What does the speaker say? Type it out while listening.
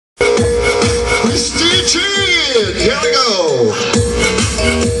Christine Chin. Here we go.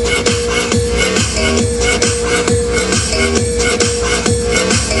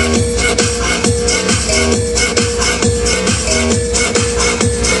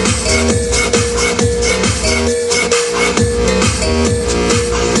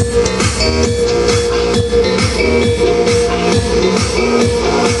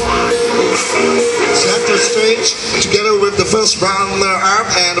 Stage together with the first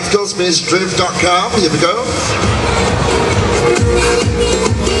runner-up and of course MissDrift.com. Here we go.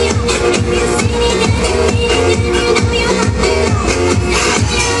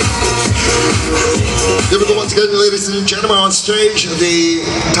 Here we go once again, ladies and gentlemen, on stage. The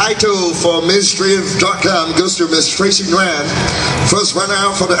title for MissDrift.com goes to Miss Tracy Nguyen. First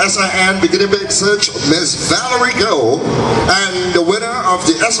runner-up for the SIN Beginning Big Search, Miss Valerie Go. And the winner of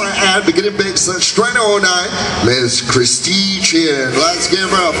the SIN Beginning Big Search 2009, Miss Christine Chin. Let's give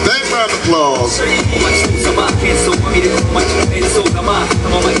her a big round of applause.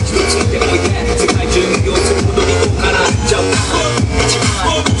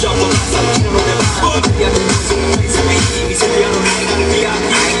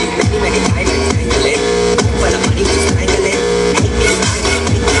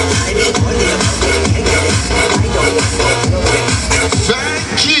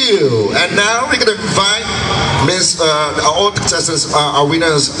 And now we're going to invite all contestants, our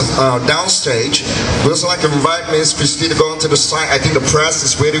winners, downstage. We'd also like to invite Miss Christine to go onto the side. I think the press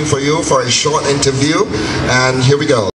is waiting for you for a short interview. And here we go.